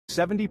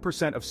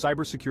70% of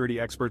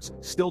cybersecurity experts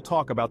still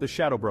talk about the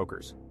shadow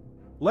brokers.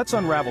 Let's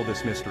unravel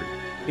this mystery.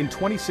 In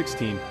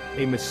 2016,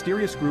 a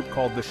mysterious group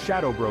called the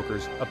Shadow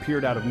Brokers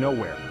appeared out of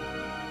nowhere.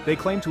 They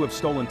claimed to have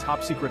stolen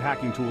top-secret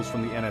hacking tools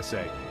from the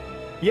NSA.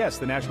 Yes,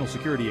 the National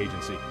Security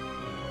Agency.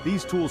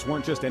 These tools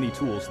weren't just any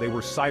tools, they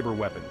were cyber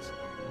weapons.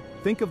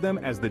 Think of them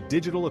as the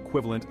digital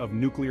equivalent of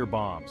nuclear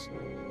bombs.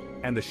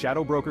 And the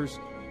Shadow Brokers?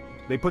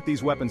 They put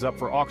these weapons up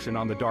for auction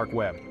on the dark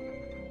web.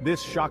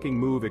 This shocking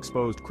move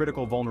exposed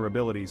critical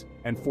vulnerabilities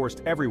and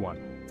forced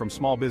everyone, from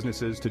small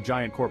businesses to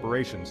giant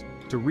corporations,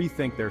 to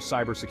rethink their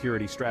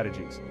cybersecurity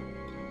strategies.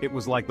 It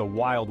was like the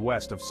Wild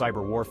West of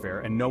cyber warfare,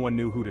 and no one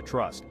knew who to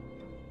trust.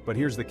 But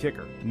here's the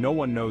kicker, no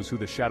one knows who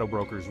the Shadow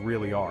Brokers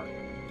really are.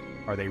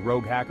 Are they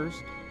rogue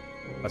hackers?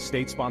 A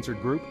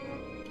state-sponsored group?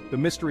 The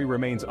mystery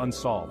remains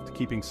unsolved,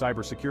 keeping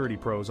cybersecurity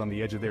pros on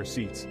the edge of their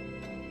seats.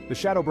 The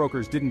Shadow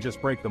Brokers didn't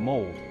just break the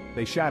mold,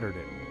 they shattered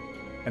it.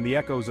 And the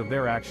echoes of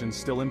their actions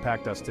still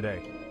impact us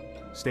today.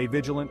 Stay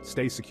vigilant,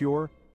 stay secure,